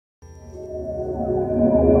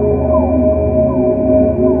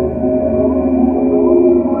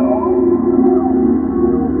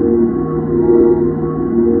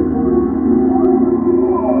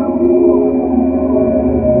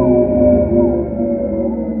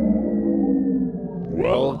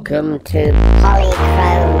Welcome to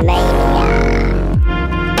Polychromania.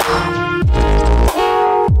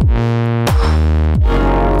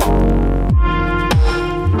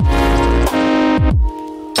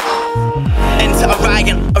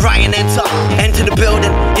 Orion enter the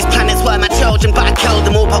building. These planets were my children, but I killed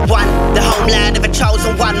them all but one. The homeland of a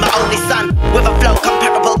chosen one, my only son. With a flow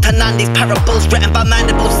comparable to none. These parables written by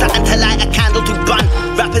mandibles, starting to light a candle to run.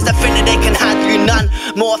 Rappers that think that they can handle you none.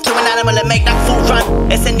 Morph to an animal and make that fool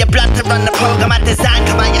run. It's in your blood to run the program I designed.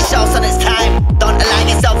 Come out your shell, son, it's time. Don't allow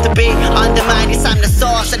yourself to be undermined. Yes, I'm the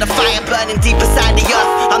source of the fire burning deep inside the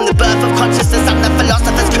earth. I'm the birth of consciousness, I'm the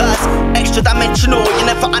philosopher's curse. Extra dimensional, you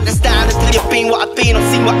never understand until you've been what I've been or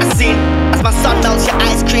seen what I've seen. As my sun melts your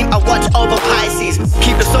ice cream, I watch over Pisces.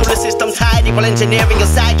 Keep the solar system tidy while engineering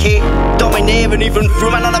your psyche. Domineering even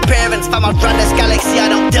through my non-appearance. Fam, I run this galaxy, I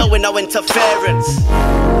don't deal with no interference.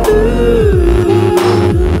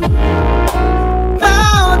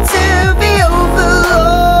 Bound to be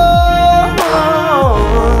overlord,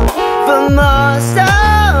 the master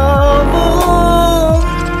of all,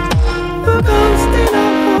 the ghost in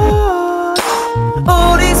our hearts.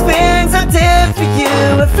 All these things I did for you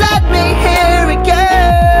have led me here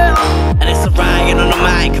again. And it's Orion on the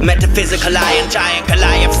mic, metaphysical iron giant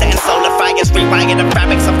Goliath, setting solar fires, rewiring the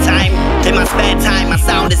fabrics of time. In my spare time, my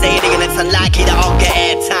sound is alien, it's unlikely that I'll get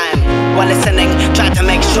airtime. While listening, try to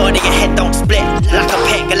make sure that your head don't split like a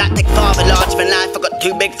pit. Galactic father, large for life, I got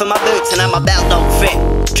too big for my boots and now my belt don't fit.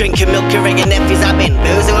 Drinking Milky Way and nephews, I've been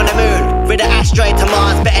boozing on the moon. Rid of asteroid to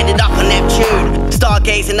Mars, but ended up on Neptune.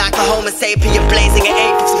 Stargazing like a homo sapien, blazing at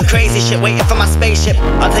 8 for some crazy shit, waiting for my spaceship.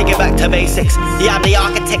 I'll take it back to basics. Yeah, I'm the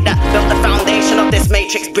architect that built the foundation of this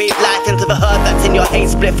matrix. Breathe life into the herb that's in your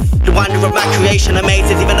hate spliff. The wonder of my creation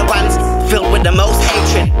amazes even the ones filled with the most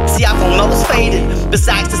hatred. See, I've almost faded.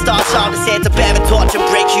 Besides the star child is here to bear a torch and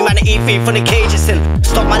break humanity free from the cages and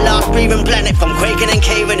stop my last breathing planet from quaking and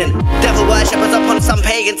caving in. Devil worshippers upon some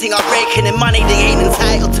pagan thing are raking in money they ain't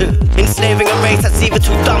entitled to. Enslaving a race that's either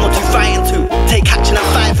too dumb or too frightened to take action and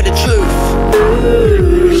fight for the truth.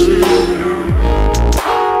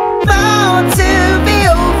 Bound to be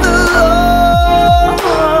overlord,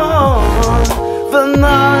 the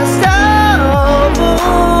master of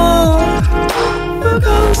all, the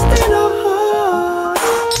ghost in our hearts.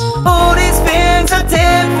 All these things I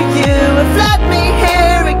did for you have led me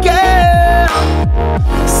here again.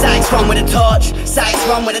 Sykes run with a torch, Sykes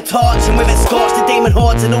run with a torch, and with it scorched the demon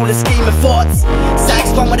hordes and all the scheming thoughts.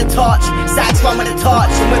 Sykes run with a torch, Sykes run with a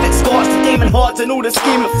torch, and with it scorched the demon hordes and all the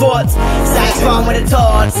scheming thoughts. Sykes run with a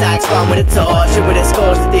torch, Sykes run with a torch, and with it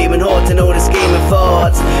scorched the demon hordes and all the scheming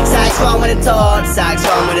thoughts. Sykes run with a torch, Sykes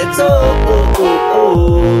run with a torch.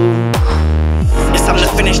 Yes, I'm the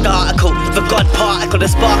finished article, the God particle, the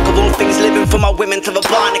spark of all things living, from my women to the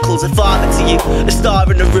barnacles. A father to you, the star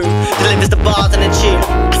in the room, delivers the bars and the tune.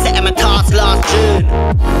 I set him a task last June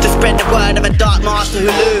to spread the word of a dark master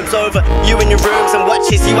who looms over you in your rooms and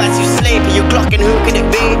watches you as you sleep. Are you clocking who can it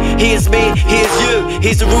be? He is me, he is you.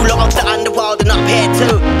 He's the ruler of the underworld and up here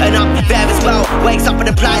too, and up there as well. Wakes up and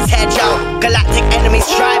applies head yo. Galactic enemies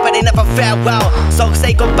try but they never fare well. So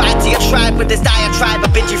say goodbye to your tribe with this diatribe. I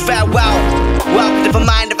bid you farewell. Welcome to the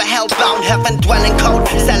mind of a hellbound, heaven dwelling cold.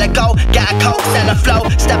 Sell a go, get a coke, sell a flow.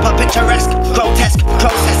 Step up picturesque, grotesque,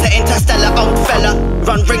 processor, interstellar, old fella.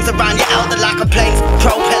 Run rings around your elder like a plane's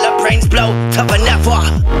propeller. Brains blow, tougher never.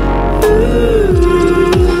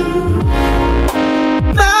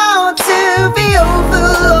 Bound to be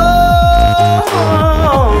overlord,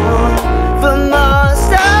 the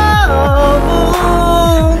master of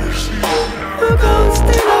all, the ghost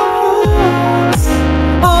in our hearts.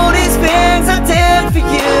 All these things I did for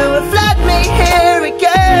you have led me here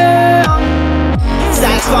again.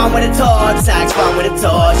 Sykes run with a torch, Sykes run with a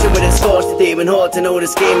torch, and with it scorched the demon hordes and all the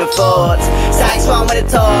scheming thoughts. Sykes run with a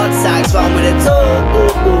torch, Sykes run with a torch.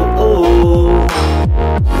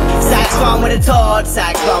 Sykes run with a torch,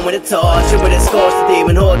 Sykes run with a torch, and with it scorched the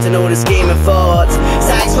demon hordes and all the scheming thoughts.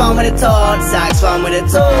 Sykes run with a torch, Sykes run with a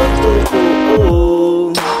torch.